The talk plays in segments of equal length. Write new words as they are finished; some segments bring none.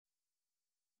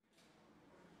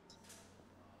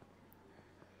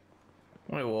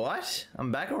Wait, what?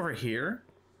 I'm back over here?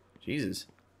 Jesus.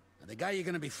 The guy you're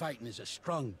gonna be fighting is a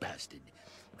strong bastard,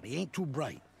 but he ain't too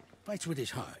bright. Fights with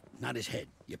his heart, not his head.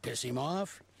 You piss him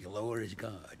off, you lower his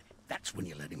guard. That's when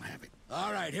you let him have it.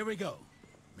 All right, here we go.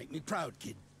 Make me proud,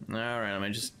 kid. All right, I'm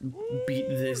gonna just beat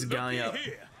this guy up.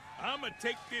 I'ma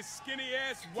take this skinny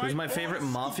ass white. Who's my favorite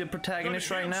Mafia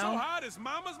protagonist right now? So hot his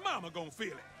mama's mama gonna feel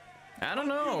it. I don't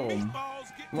know.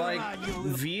 Like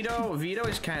Vito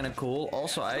is kind of cool.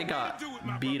 Also, I got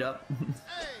beat up.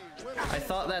 I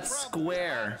thought that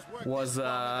square was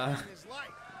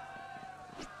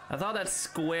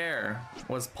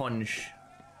punch.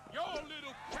 Your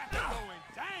little cracker going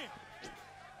down.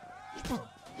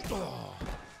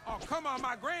 Oh, come on,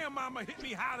 my grandmama hit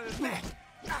me harder than that.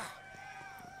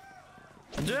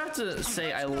 I do have to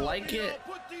say, I like it.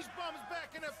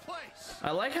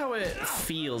 I like how it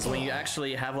feels when you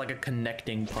actually have like a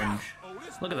connecting punch.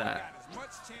 Look at that.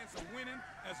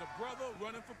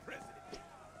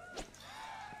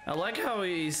 I like how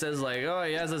he says like, oh,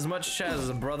 he has as much chance as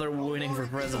a brother winning for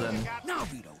president. Now,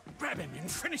 Vito, grab him and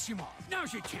finish him off.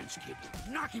 Now's your chance, kid.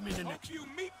 Knock him in the neck. You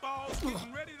meatballs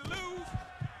getting ready to lose.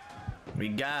 We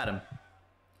got him.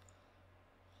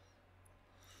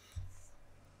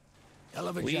 Hell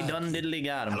of a we job. done diddly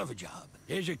got him. Hell of a job.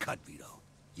 Here's your cut, Vito.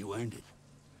 You earned it.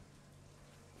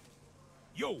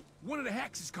 Yo, one of the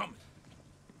hacks is coming.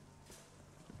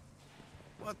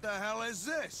 What the hell is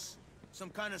this? Some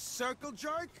kind of circle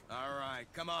jerk? All right,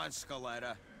 come on,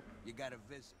 Scaletta. You got a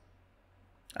visit.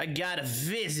 I got a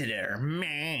visitor,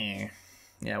 man.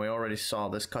 Yeah, we already saw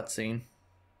this cutscene.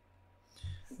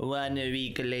 1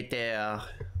 week later.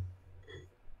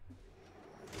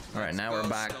 All right, now we're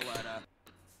back. Scaletta.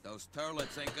 Those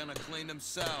turlets ain't gonna clean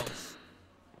themselves.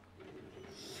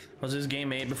 Was this game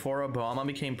made before Obama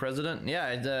became president? Yeah,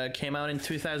 it came out in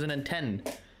 2010.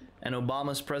 And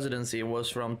Obama's presidency was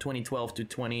from 2012 to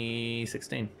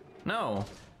 2016. No.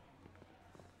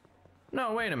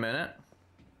 No, wait a minute.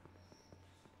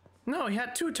 No, he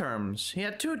had 2 terms. He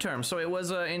had 2 terms, so it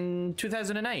was in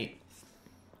 2008.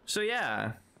 So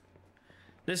yeah.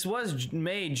 This was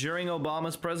made during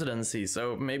Obama's presidency,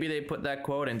 so maybe they put that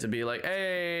quote in to be like,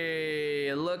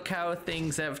 hey, look how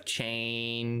things have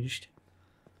changed.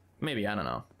 Maybe, I don't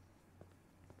know.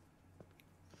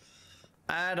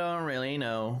 I don't really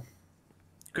know.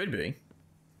 Could be.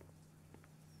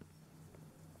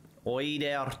 Oi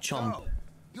there, chump. Oh,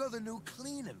 you're the new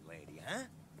cleaning lady, huh?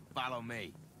 Follow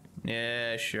me.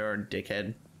 Yeah, sure,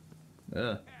 dickhead.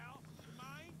 Ugh.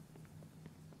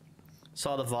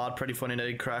 Saw the VOD, pretty funny that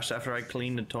he crashed after I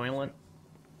cleaned the toilet.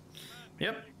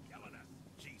 Yep.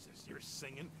 Jesus, your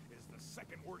singing is the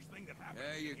second worst thing that happened.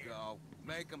 There you go.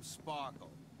 Make them sparkle.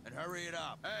 And hurry it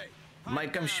up. Hey!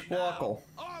 Make them sparkle.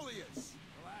 All of you!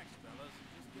 Relax, fellas.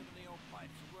 Just giving the old pipes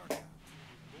a workout.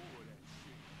 Over that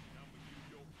shit. Now we use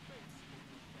your face.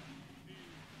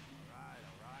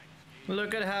 Alright.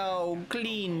 Look at how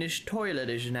clean this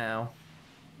toilet is now.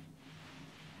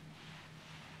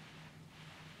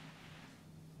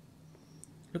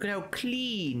 Look at how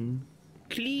clean.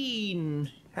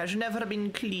 Clean. Has never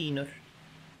been cleaner.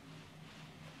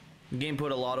 The game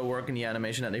put a lot of work in the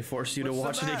animation that they forced you to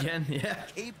watch it again. Yeah.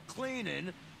 Keep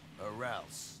cleaning, or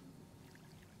else.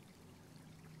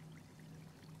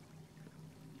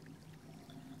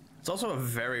 It's also a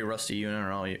very rusty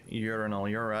urinal.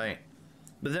 You're right.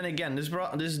 But then again, this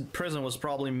prison was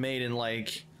probably made in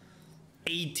like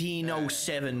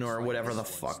 1807 or whatever the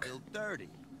fuck. Still dirty.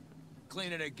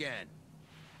 Clean it again.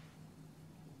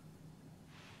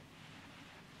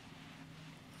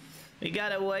 We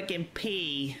gotta work and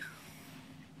pee.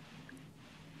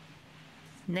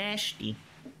 Nasty.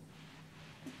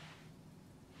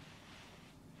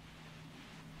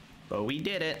 But we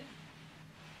did it.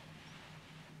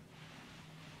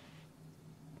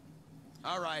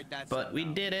 All right, that's But enough. we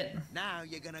did it. Now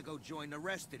you're gonna go join the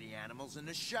rest of the animals in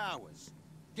the showers.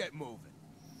 Get moving.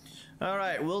 All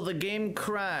right, will the game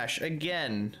crash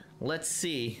again? Let's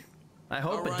see. I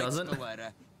hope it doesn't.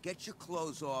 Scaletta, get your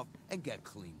clothes off and get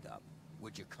cleaned up.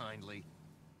 Would you kindly?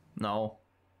 No.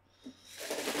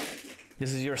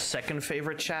 This is your second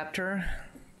favorite chapter?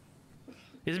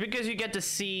 Is it because you get to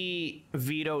see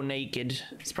Vito naked?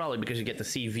 It's probably because you get to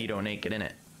see Vito naked,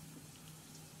 innit?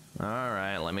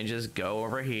 Alright, let me just go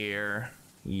over here.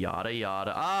 Yada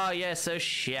yada. Ah, yes, a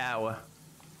shower.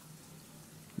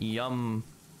 Yum.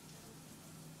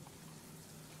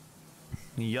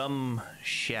 Yum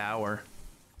shower.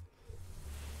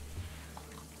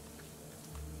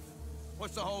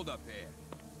 What's the holdup here?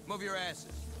 Move your asses.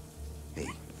 Hey,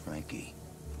 Frankie,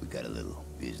 we got a little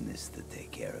business to take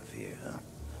care of here, huh?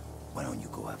 Why don't you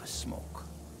go have a smoke?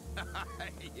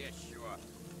 Yeah, sure.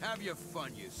 Have your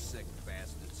fun, you sick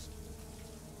bastards.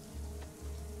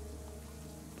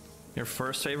 Your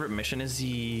first favorite mission is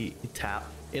the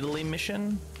Italy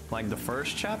mission? Like the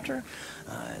first chapter?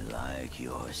 I like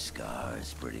your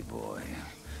scars, pretty boy.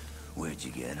 Where'd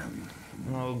you get them?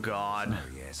 Oh god.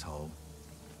 Sorry, asshole.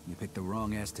 You picked the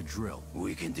wrong ass to drill.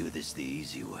 We can do this the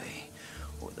easy way,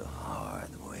 or the hard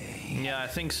way. Yeah, I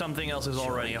think something else is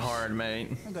already hard, mate.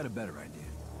 I got a better idea.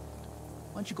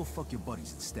 Why don't you go fuck your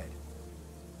buddies instead?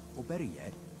 Or better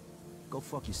yet, go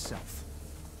fuck yourself.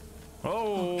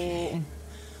 Oh! Okay.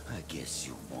 I guess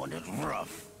you want it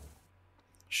rough.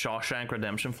 Shawshank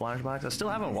Redemption flashbacks? I still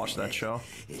haven't watched that show.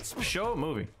 It's Show,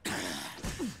 movie.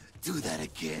 do that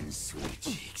again, sweet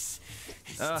cheeks.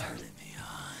 It's turning me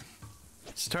on.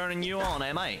 It's turning you on,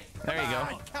 eh, mate? There you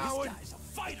go. Coward! This guy's a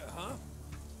fighter, huh?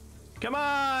 Come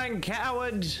on,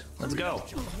 coward! Let's go.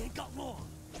 You ain't got long.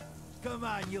 Come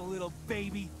on, you little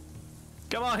baby.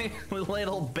 Come on,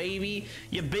 little baby.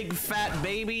 You big fat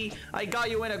baby. I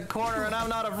got you in a corner and I'm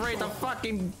not afraid to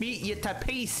fucking beat you to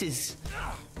pieces.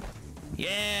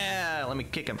 Yeah, let me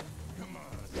kick him.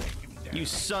 You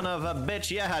son of a bitch.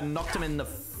 Yeah, I knocked him in the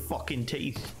fucking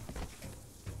teeth.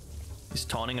 He's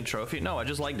taunting a trophy? No, I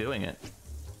just like doing it.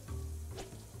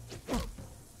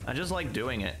 I just like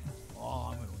doing it.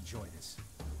 Oh, I'm gonna enjoy this.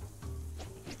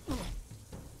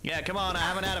 Yeah, come on, I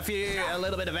haven't had a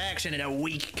little bit of action in a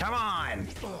week. Come on.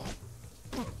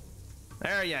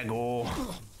 There you go.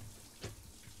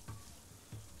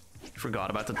 Forgot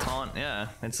about the taunt. Yeah,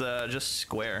 it's just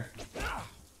square.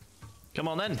 Come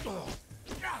on then.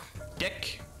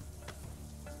 Dick.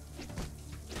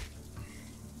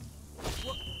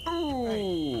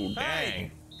 Ooh,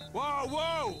 dang. Whoa,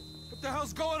 whoa! What the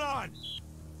hell's going on?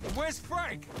 Where's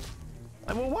Frank?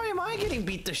 Well, why am I getting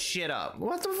beat the shit up?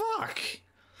 What the fuck?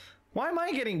 Why am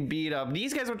I getting beat up?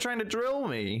 These guys were trying to drill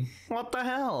me. What the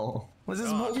hell? What's this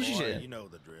bullshit? Boy, you know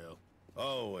the drill.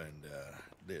 Oh, and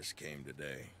this came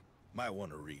today. Might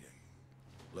want to read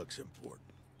it. Looks important.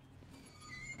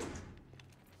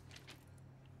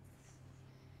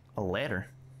 A letter.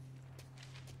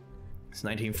 It's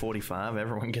 1945.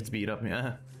 Everyone gets beat up.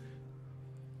 Yeah.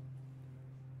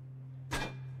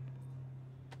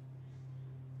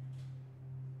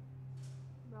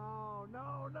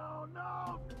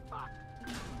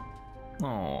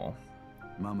 Oh.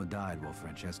 Mama died while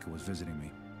Francesca was visiting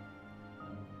me.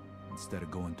 Instead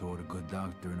of going toward a good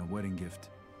doctor and a wedding gift,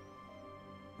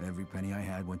 every penny I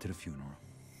had went to the funeral.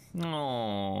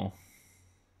 Oh.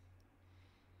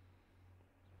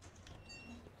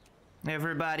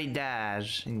 Everybody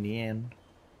dies in the end.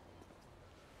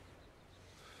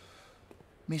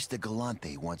 Mr.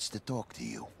 Galante wants to talk to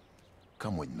you.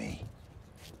 Come with me.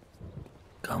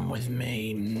 Come with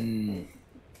me.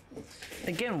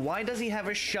 Again, why does he have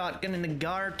a shotgun in the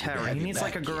guard tower? He needs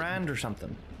like a grand or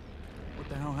something. What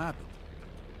the hell happened?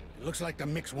 It looks like the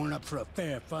mix weren't up for a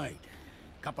fair fight.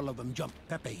 A couple of them jumped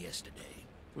Pepe yesterday.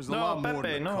 Was a No, lot more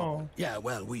Pepe, than a no. couple. Yeah,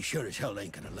 well, we sure as hell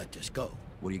ain't gonna let this go.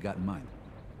 What do you got in mind?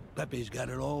 Pepe's got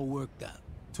it all worked out.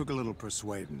 Took a little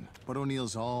persuading, but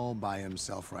O'Neill's all by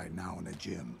himself right now in the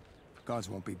gym. Guards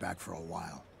won't be back for a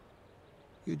while.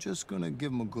 You're just gonna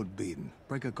give him a good beating.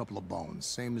 Break a couple of bones,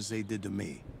 same as they did to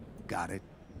me. Got it?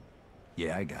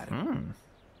 Yeah, I got it.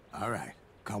 All right,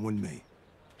 come with me.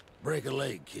 Break a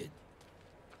leg, kid.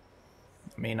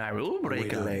 I mean, I will break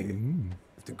Wait a out leg. here.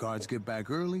 If the guards get back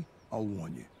early, I'll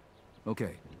warn you.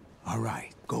 Okay. All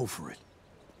right, go for it.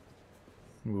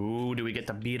 Ooh, do we get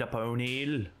to beat up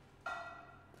O'Neill?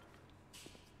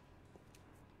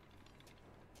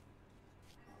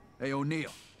 Hey,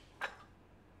 O'Neill.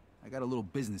 I got a little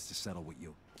business to settle with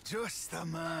you. Just the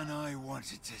man I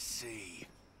wanted to see.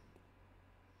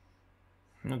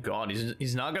 Oh god,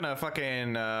 he's not gonna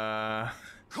fucking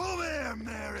Come here,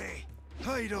 Mary.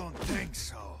 I don't think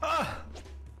so.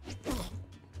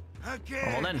 Again,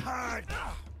 Come on then. hard.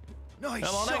 Nice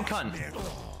Come on then, shot, cunt. Mary.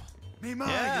 Me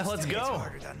mind Yeah, is let's to hit go.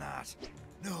 harder than that.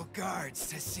 No guards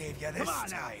to save you this Come on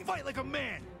now, time. fight like a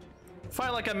man.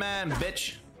 fight like a man,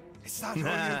 bitch. Is that all you've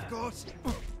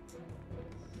got?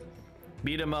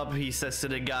 Beat him up, he says to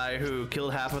the guy who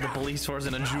killed half of the police force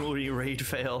in a jewelry raid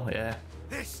fail. Yeah.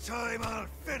 This time I'll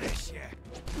finish you.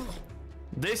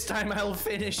 This time I'll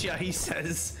finish ya, he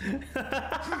says.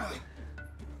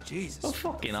 Jesus. Oh,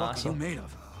 fucking what the fuck awesome. are you made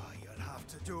of? Oh, you'll have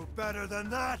to do better than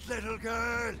that, little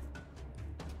girl.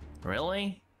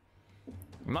 Really?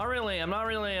 I'm not really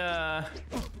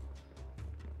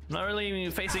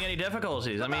facing any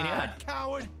difficulties. I mean, yeah.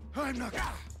 Coward. I'm not.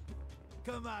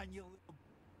 Come on, you little...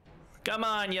 Come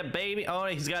on, you baby. Oh,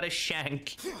 he's got a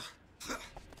shank.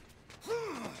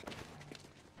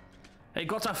 He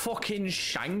got a fucking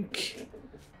shank.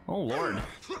 Oh, Lord.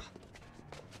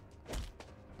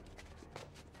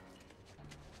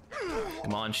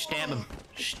 Come on, stab him.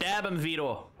 Stab him,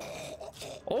 Vito.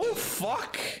 Oh,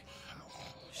 fuck.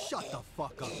 Shut the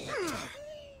fuck up.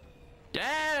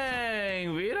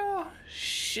 Dang, Vito.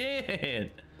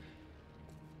 Shit.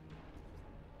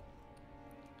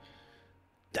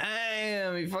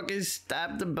 Damn, he fucking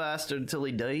stabbed the bastard till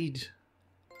he died.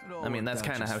 I mean, that's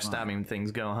kind of how stabbing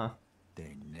things go, huh?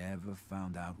 They never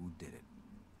found out who did it.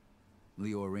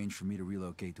 Leo arranged for me to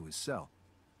relocate to his cell.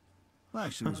 Well,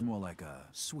 actually, it was more like a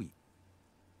suite.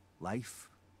 Life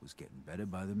was getting better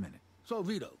by the minute. So,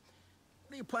 Vito,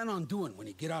 what do you plan on doing when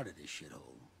you get out of this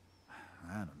shithole?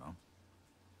 I don't know.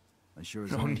 I sure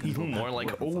as More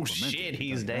like, oh shit,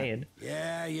 he's dead.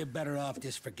 Yeah, you're better off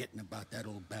just forgetting about that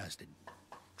old bastard.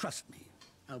 Trust me,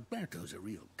 Alberto's a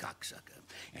real cocksucker,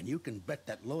 and you can bet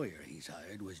that lawyer he's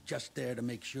hired was just there to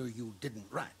make sure you didn't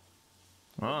rat.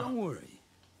 Huh. Don't worry.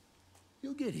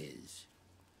 You'll get his.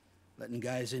 Letting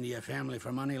guys into your family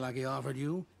for money like he offered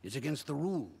you is against the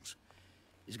rules.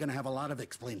 He's gonna have a lot of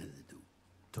explaining to do.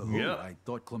 To who? Yeah. I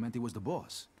thought Clemente was the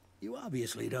boss. You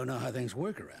obviously don't know how things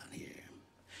work around here.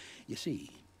 You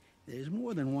see, there's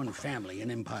more than one family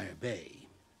in Empire Bay.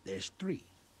 There's 3.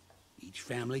 Each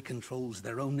family controls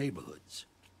their own neighborhoods.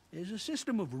 There's a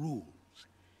system of rules.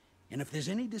 And if there's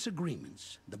any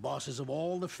disagreements, the bosses of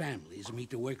all the families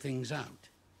meet to work things out.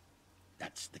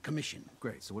 That's the commission.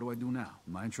 Great, so what do I do now?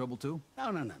 Am I in trouble too?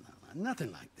 No,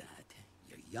 nothing like that.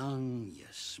 You're young, you're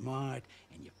smart,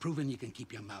 and you've proven you can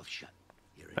keep your mouth shut.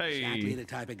 You're exactly the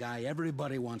type of guy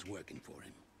everybody wants working for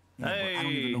him. Yeah, but I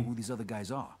don't even know who these other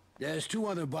guys are. There's 2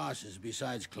 other bosses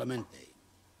besides Clemente.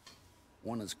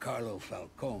 One is Carlo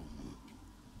Falcone.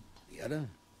 The other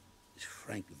is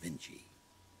Frank Vinci.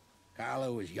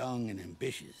 Carlo is young and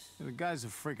ambitious. The guy's a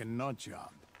freaking nut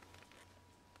job.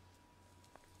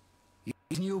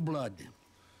 He's new blood,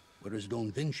 whereas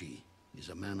Don Vinci is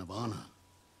a man of honor.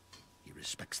 He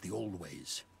respects the old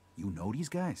ways. You know these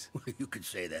guys? You could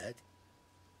say that.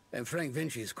 And Frank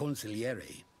Vinci is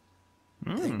consigliere.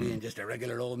 You think being just a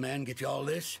regular old man get you all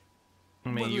this? I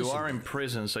mean, Well, you listen, are in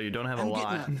prison, so you don't have a I'm lot.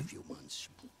 getting out in a few months.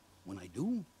 When I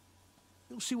do,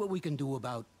 you'll see what we can do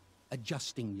about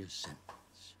adjusting your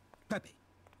sentence. Pepe,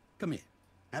 come here.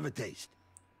 Have a taste.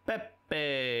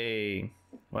 Pepe.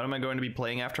 What am I going to be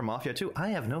playing after Mafia 2? I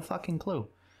have no fucking clue.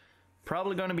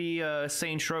 Probably going to be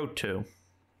Saints Row 2.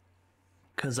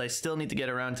 Because I still need to get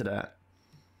around to that.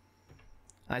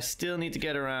 I still need to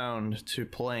get around to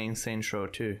playing Saints Row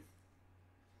 2.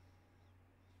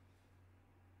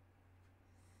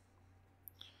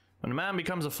 When a man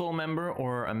becomes a full member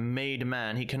or a made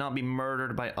man, he cannot be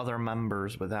murdered by other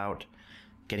members without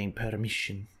getting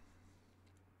permission.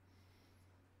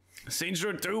 Saints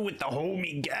Row 2 with the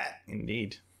homie gat.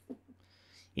 Indeed.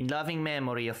 In loving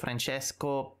memory of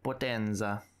Francesco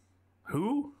Potenza.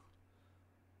 Who?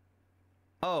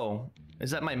 Oh,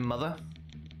 is that my mother?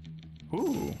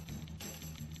 Ooh.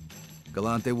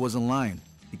 Galante wasn't lying.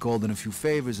 He called in a few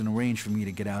favors and arranged for me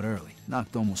to get out early.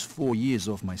 Knocked almost 4 years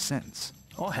off my sentence.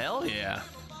 Oh, hell yeah.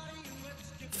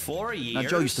 4 years? Now,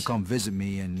 Joe used to come visit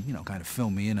me and, you know, kind of fill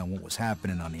me in on what was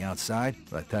happening on the outside.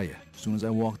 But I tell you, as soon as I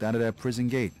walked out of that prison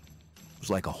gate, it was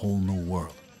like a whole new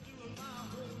world.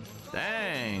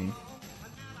 Dang.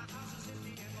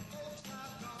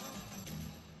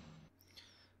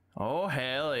 Oh,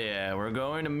 hell yeah. We're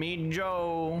going to meet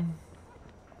Joe.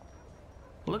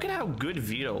 Look at how good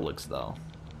Vito looks, though.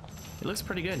 He looks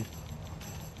pretty good.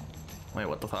 Wait,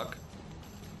 what the fuck?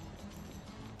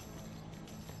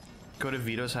 Go to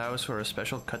Vito's house for a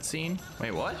special cutscene?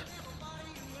 Wait, what?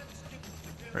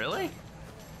 Really?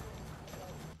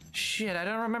 Shit, I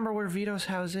don't remember where Vito's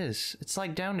house is. It's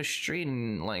like down the street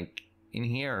and like in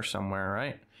here or somewhere,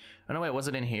 right? Oh no, wait, was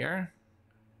it in here?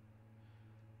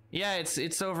 Yeah,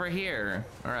 it's over here.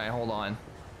 All right, hold on.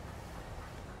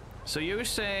 So you're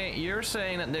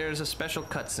saying that there's a special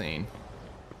cutscene.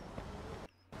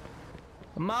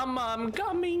 Mama, I'm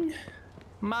coming.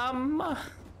 Mama.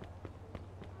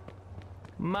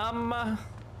 Mama,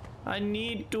 I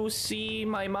need to see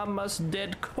my mama's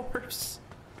dead corpse.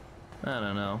 I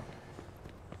don't know.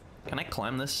 Can I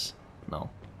climb this? No.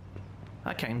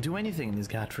 I can't do anything in this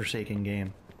godforsaken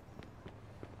game.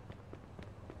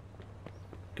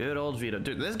 Good old Vito.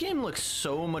 Dude, this game looks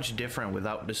so much different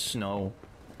without the snow.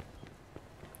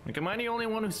 Like, am I the only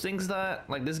one who thinks that?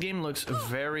 Like, this game looks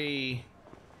very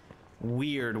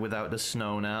weird without the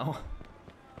snow now.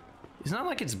 It's not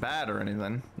like it's bad or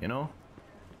anything, you know?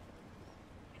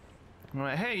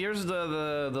 Alright, hey, here's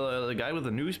the guy with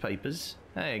the newspapers.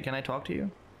 Hey, can I talk to you?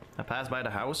 I passed by the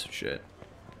house? Shit.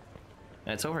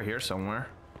 It's over here somewhere.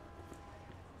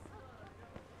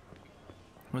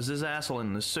 Was this asshole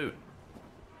in the suit?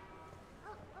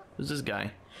 Who's this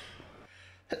guy?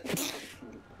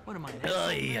 What am I?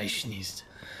 Ay, I sneezed.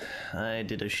 I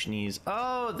did a sneeze.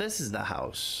 Oh, this is the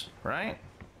house, right?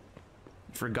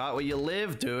 Forgot where you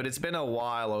live, dude. It's been a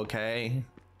while, okay?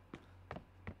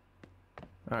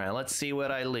 Alright, let's see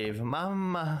where I live.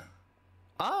 Mama.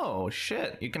 Oh,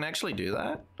 shit. You can actually do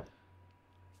that?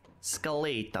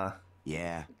 Scaletta.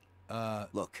 Yeah.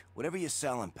 Look, whatever you're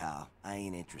selling, pal, I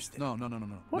ain't interested. No. My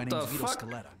What name's the Vito fuck?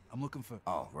 Scaletta. I'm looking for...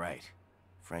 Oh, right.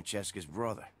 Francesca's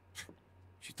brother.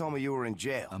 She told me you were in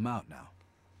jail. I'm out now.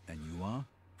 And you are?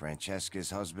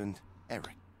 Francesca's husband,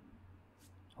 Eric.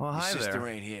 Well, Your hi sister there.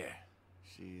 ain't here.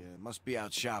 She must be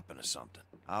out shopping or something.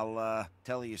 I'll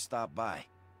tell her you stopped by.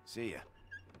 See ya.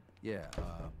 Yeah, if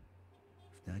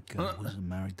that guy wasn't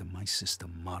married to my sister,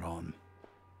 Maron.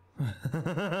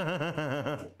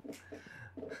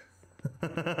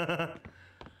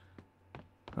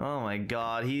 Oh my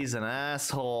god, he's an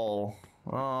asshole.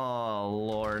 Oh,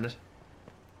 Lord.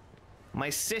 My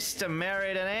sister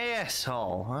married an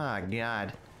asshole. Oh,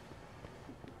 God.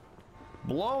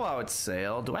 Blowout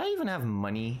sale? Do I even have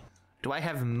money? Do I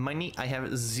have money? I have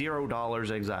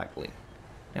 $0 exactly.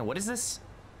 And what is this?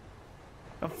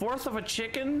 A fourth of a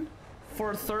chicken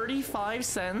for 35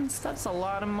 cents? That's a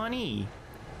lot of money.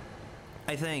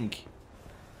 I think.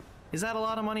 Is that a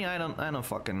lot of money? I don't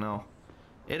fucking know.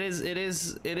 It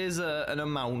is an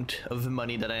amount of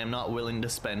money that I am not willing to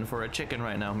spend for a chicken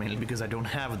right now, mainly because I don't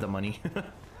have the money.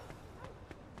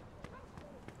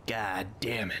 God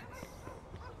damn it.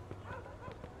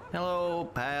 Hello,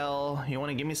 pal. You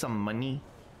wanna give me some money?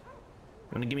 You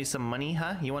wanna give me some money,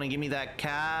 huh? You wanna give me that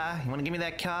car? You wanna give me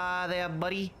that car there,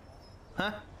 buddy?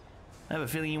 Huh? I have a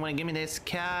feeling you wanna give me this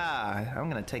car. I'm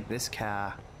gonna take this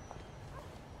car.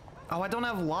 Oh, I don't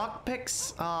have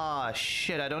lockpicks? Ah,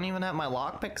 shit, I don't even have my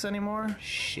lockpicks anymore?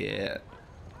 Shit.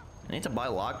 I need to buy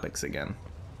lockpicks again.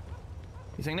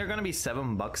 You think they're gonna be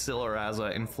 $7 still, or has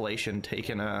inflation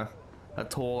taken a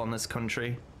toll on this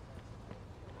country?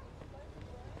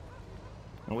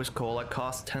 I wish cola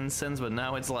cost 10 cents, but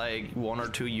now it's like 1 or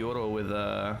 2 euro with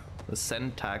the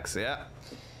cent tax, yeah.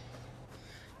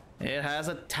 It has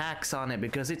a tax on it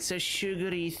because it's a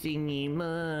sugary thingy.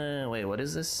 Wait, what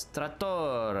is this?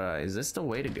 Trattora. Is this the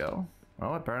way to go?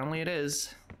 Oh, apparently it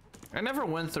is. I never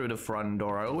went through the front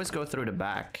door. I always go through the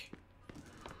back.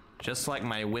 Just like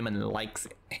my women likes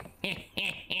it.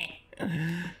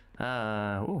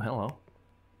 Oh, hello.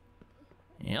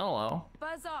 Hello.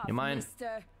 Buzz off, You mind?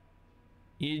 mister.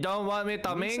 You don't want me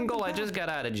to mingle? I just got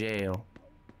out of jail.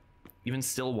 Even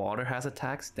Stillwater has a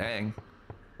tax? Dang.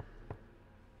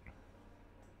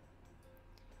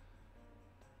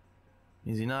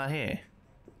 Is he not here?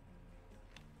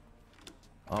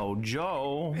 Oh,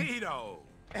 Joe. Vito!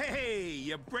 Hey,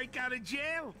 you break out of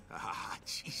jail? Ah,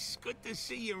 jeez, good to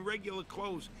see you in regular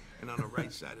clothes and on the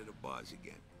right side of the bars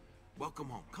again. Welcome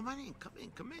home. Come on in, come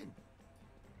in.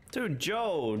 Dude,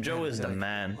 Joe. Joe is the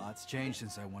man. Lots changed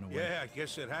since I went away. Yeah, I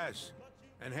guess it has.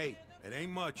 And hey, it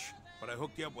ain't much, but I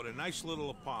hooked you up with a nice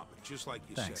little apartment, just like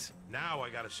you Thanks. said. Now I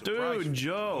got a surprise. Dude, for you.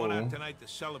 Joe. We're going out tonight to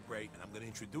celebrate, and I'm gonna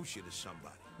introduce you to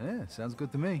somebody. Yeah, sounds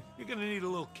good to me. You're gonna need a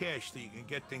little cash so you can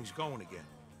get things going again.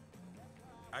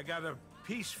 I got a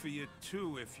piece for you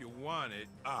too, if you want it.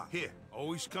 Ah, here,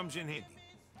 always comes in handy.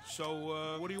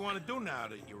 So, what do you want to do now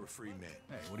that you're a free man?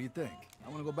 Hey, what do you think? I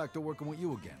want to go back to working with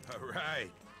you again. All right.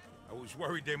 I was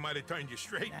worried they might have turned you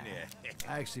straight in there.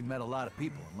 I actually met a lot of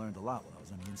people and learned a lot while I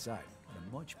was on the inside. Had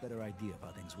a much better idea of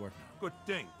how things work now. Good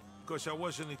thing, because I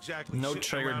wasn't exactly No sitting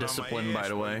trigger around on my discipline, by ass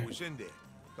the when way. he was in there.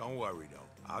 Don't worry, though.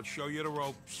 I'll show you the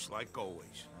ropes, like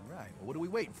always. All right, well, what are we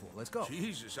waiting for? Let's go.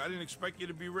 Jesus, I didn't expect you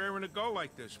to be raring to go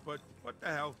like this, but what the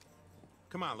hell?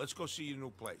 Come on, let's go see your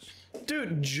new place.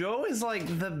 Dude, Joe is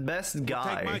like the best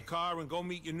guy. Take my car and go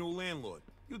meet your new landlord.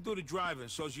 You do the driving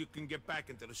so you can get back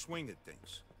into the swing of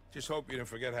things. Just hope you didn't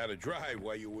forget how to drive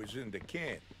while you was in the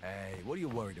can. Hey, what are you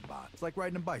worried about? It's like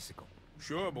riding a bicycle.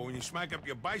 Sure, but when you smack up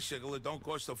your bicycle, it don't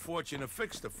cost a fortune to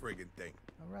fix the friggin' thing.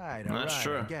 All right, That's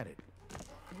true. I get it.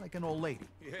 You're like an old lady.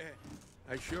 Yeah,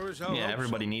 I sure as hell Yeah, hope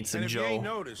everybody so. needs a and if Joe. you ain't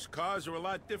noticed, cars are a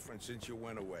lot different since you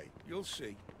went away. You'll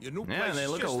see. Your new place Yeah, they is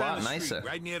look just a down lot the street, nicer.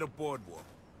 right near the boardwalk.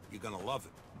 You're gonna love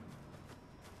it.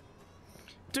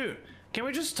 Dude, can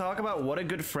we just talk about what a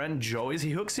good friend Joe is?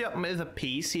 He hooks you up with a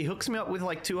piece. He hooks me up with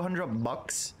like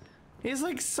 $200. He's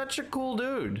like such a cool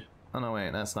dude. Oh no,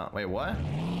 wait, that's not. Wait, what?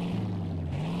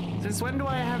 Since when do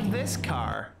I have this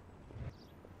car?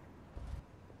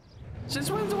 Since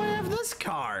when do I have this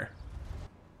car?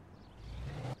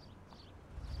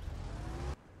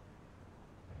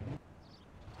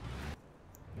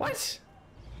 What?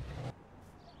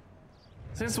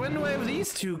 Since when do I have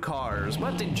these two cars?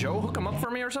 What, did Joe hook them up for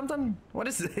me or something? What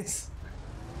is this?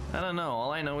 I don't know.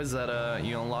 All I know is that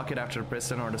you unlock it after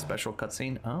prison or the special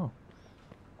cutscene. Oh.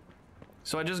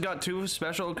 So I just got 2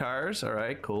 special cars. All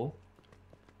right, cool.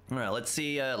 All right, let's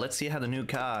see how the new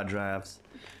car drives.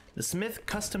 The Smith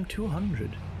Custom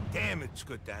 200. Damn, it's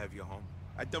good to have you home.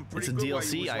 I done pretty It's a good while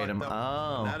DLC you was locked item. up.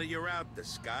 Oh. Now that you're out, the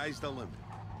sky's the limit.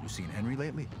 You seen Henry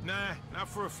lately? Nah, not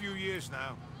for a few years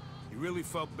now. He really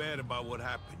felt bad about what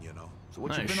happened, you know. So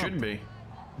what No, you it been up should to? be.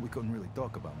 We couldn't really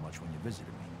talk about much when you visited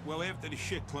me. Well, after the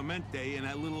shit Clemente and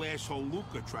that little asshole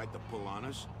Luca tried to pull on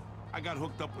us, I got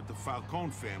hooked up with the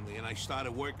Falcone family and I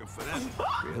started working for them.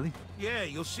 Really? Yeah,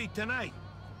 you'll see tonight.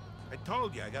 I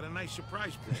told you, I got a nice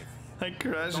surprise plan for you. I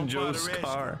crashed Joe's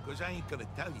car. Because I ain't gonna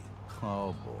tell you.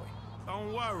 Oh boy.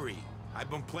 Don't worry. I've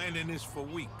been planning this for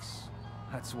weeks.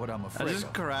 That's what I'm I afraid just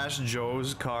of. crashed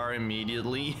Joe's car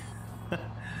immediately.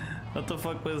 What the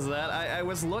fuck was that? I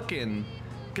was looking.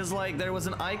 Because, like, there was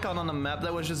an icon on the map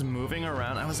that was just moving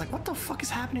around. I was like, what the fuck is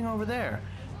happening over there?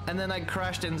 And then I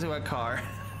crashed into a car.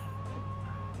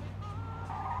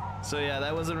 So yeah,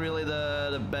 that wasn't really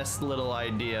the best little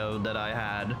idea that I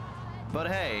had.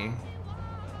 But hey.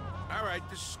 All right,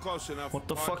 this is close enough. What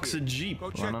the Park fuck's here. a Jeep? Go I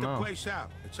check don't the know. place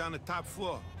out. It's on the top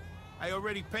floor. I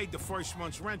already paid the first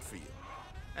month's rent for you.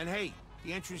 And hey,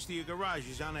 the entrance to your garage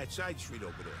is on that side street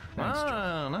over there. Thanks, Joe.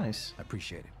 Ah, nice. I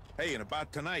appreciate it. Hey, and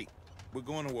about tonight, we're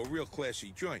going to a real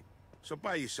classy joint. So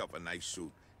buy yourself a nice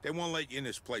suit. They won't let you in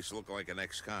this place looking like an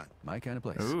ex-con. My kind of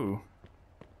place. Ooh.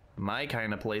 My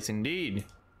kind of place indeed.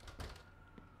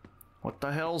 What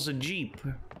the hell's a Jeep?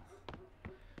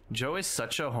 Joe is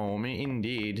such a homie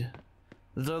indeed.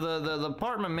 The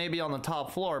apartment may be on the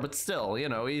top floor, but still, you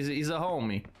know, he's a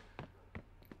homie.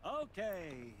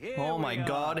 Okay, here Oh my we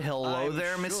god, are. hello I'm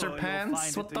there, sure Mr. you'll Pants.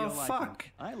 find What it to the your liking. fuck?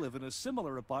 I live in a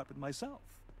similar apartment myself.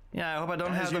 Yeah, I hope I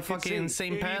don't As have the you can fucking see,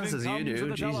 same it pants even as you comes do.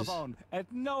 with a Jesus. telephone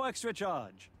at no extra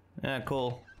charge. Yeah,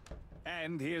 cool.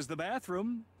 And here's the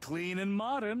bathroom, clean and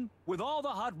modern, with all the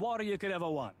hot water you could ever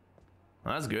want.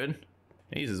 That's good.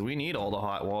 Jesus, we need all the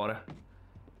hot water.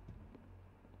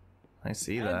 I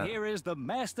see And that. here is the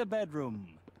master bedroom.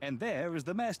 And there is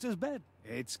the master's bed.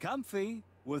 It's comfy,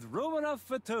 with room enough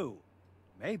for 2,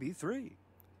 maybe 3.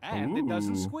 And it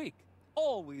doesn't Ooh. squeak.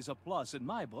 Always a plus in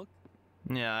my book.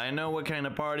 Yeah, I know what kind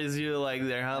of parties you like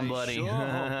there, huh, buddy? I sure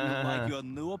hope you like your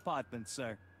new apartment,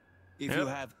 sir. If you Yep.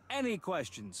 have any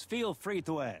questions, feel free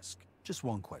to ask. Just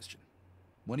one question.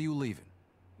 When are you leaving?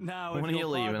 Now, When if are you you'll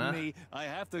leaving, pardon huh? me, I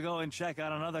have to go and check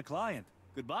out another client.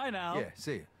 Goodbye now. Yeah,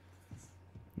 see ya.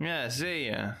 Yeah, see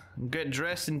ya. Get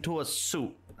dressed into a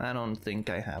suit. I don't think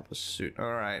I have a suit.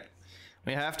 Alright.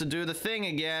 We have to do the thing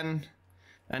again.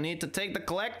 I need to take the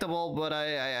collectible, but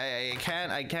I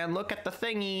can't look at the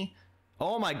thingy.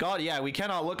 Oh my god, yeah, we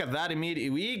cannot look at that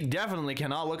immediately. We definitely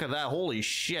cannot look at that. Holy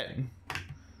shit.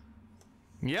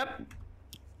 Yep.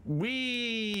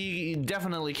 We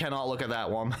definitely cannot look at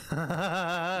that one.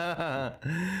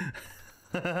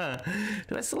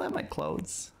 Do I still have my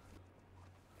clothes?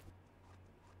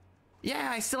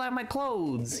 Yeah, I still have my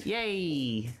clothes.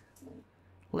 Yay.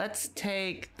 Let's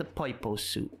take the purple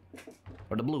suit.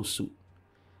 Or the blue suit.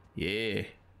 Yeah.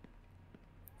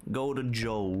 Go to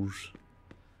Joe's.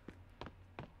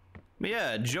 But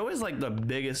yeah, Joe is like the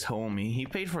biggest homie. He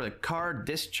paid for the car,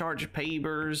 discharge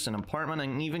papers, an apartment,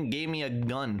 and even gave me a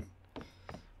gun.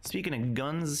 Speaking of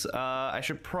guns, I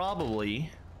should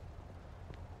probably...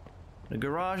 The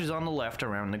garage is on the left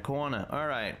around the corner.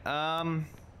 Alright,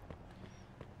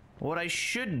 what I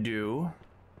should do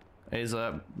is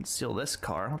steal this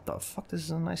car. What the fuck? This is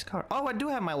a nice car. Oh, I do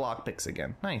have my lockpicks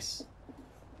again. Nice.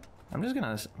 I'm just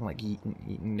gonna like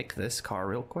nick this car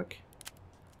real quick.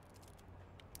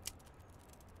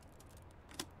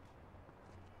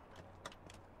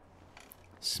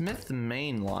 Smith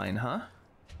Mainline, huh?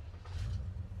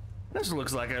 This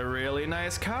looks like a really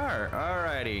nice car.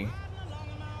 Alrighty.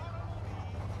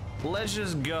 Let's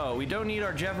just go. We don't need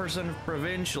our Jefferson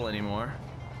Provincial anymore.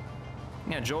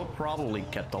 Yeah, Joe probably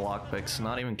kept the lockpicks,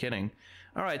 not even kidding.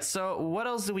 Alright, so what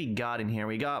else do we got in here?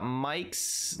 We got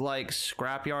Mike's, like,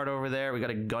 scrapyard over there. We got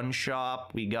a gun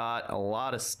shop. We got a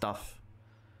lot of stuff.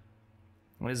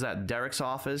 What is that? Derek's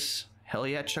office? Hell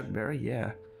yeah, Chuck Berry?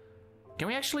 Yeah. Can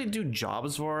we actually do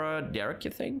jobs for Derek, you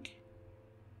think?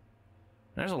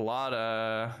 There's a lot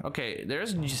of... Okay,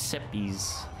 there's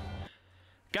Giuseppe's.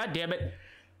 God damn it.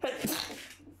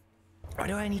 Why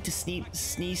do I need to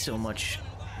sneeze so much?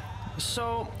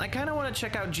 So, I kind of want to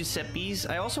check out Giuseppe's.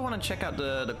 I also want to check out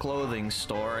the clothing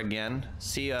store again.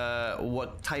 See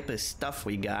what type of stuff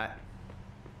we got.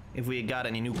 If we got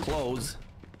any new clothes.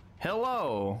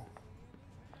 Hello.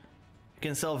 You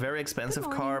can sell very expensive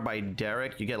car by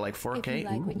Derek. You get like 4K. If you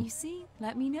like what you see,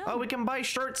 let me know. Oh, we can buy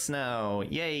shirts now.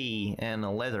 Yay. And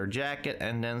a leather jacket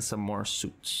and then some more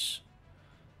suits.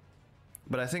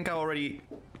 But I think I already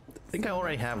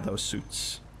have those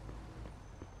suits.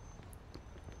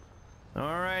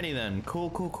 Alrighty then.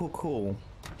 Cool.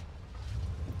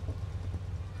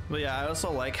 But yeah, I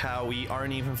also like how we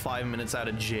aren't even 5 minutes out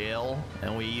of jail,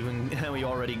 and we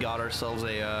already got ourselves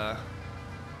a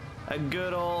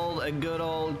good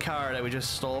old car that we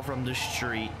just stole from the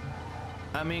street.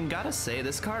 I mean, gotta say,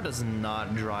 this car does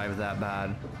not drive that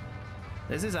bad.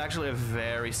 This is actually a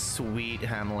very sweet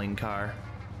handling car.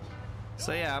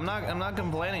 So yeah, I'm not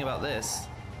complaining about this.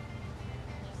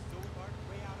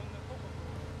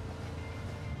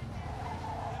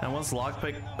 And once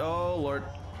lockpicked, oh lord.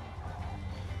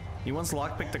 He once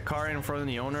lockpicked the car in front of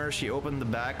the owner. She opened the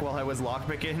back while I was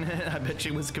lockpicking. I bet she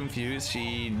was confused.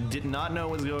 She did not know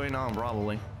what was going on,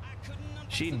 probably.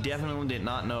 She definitely did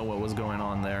not know what was going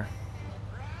on there.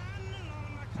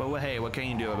 But hey, what can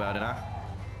you do about it, huh?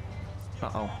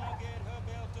 Uh-oh.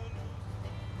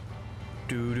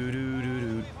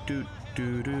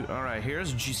 Alright,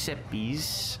 here's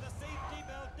Giuseppe's.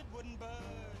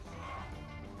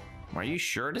 Are you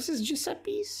sure this is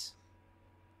Giuseppe's?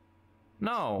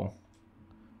 No.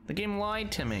 The game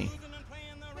lied to me.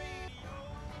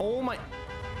 Oh my...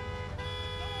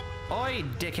 Oi,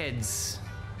 dickheads.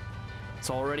 It's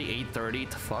already 8:30.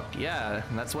 The fuck? Yeah,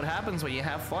 that's what happens when you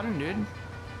have fun, dude.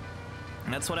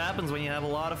 That's what happens when you have a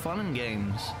lot of fun in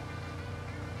games.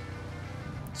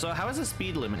 So how is the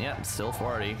speed limit? Yeah, it's still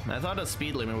 40. I thought the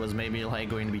speed limit was maybe like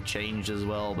going to be changed as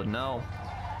well, but no.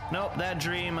 Nope, that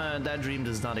dream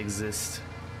does not exist.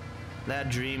 That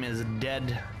dream is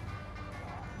dead.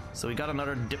 So we got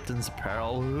another Dipton's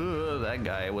apparel. Ooh, that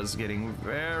guy was getting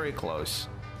very close.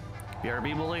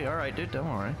 BRB bully? Alright, dude, don't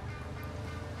worry.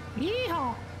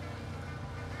 Yeehaw!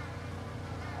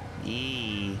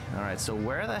 Yee. Alright, so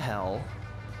where the hell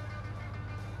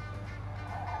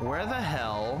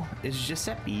is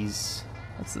Giuseppe's?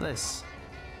 What's this?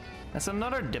 That's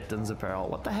another Dipton's apparel.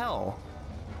 What the hell?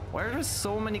 Why are there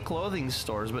so many clothing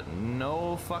stores but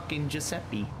no fucking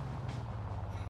Giuseppe?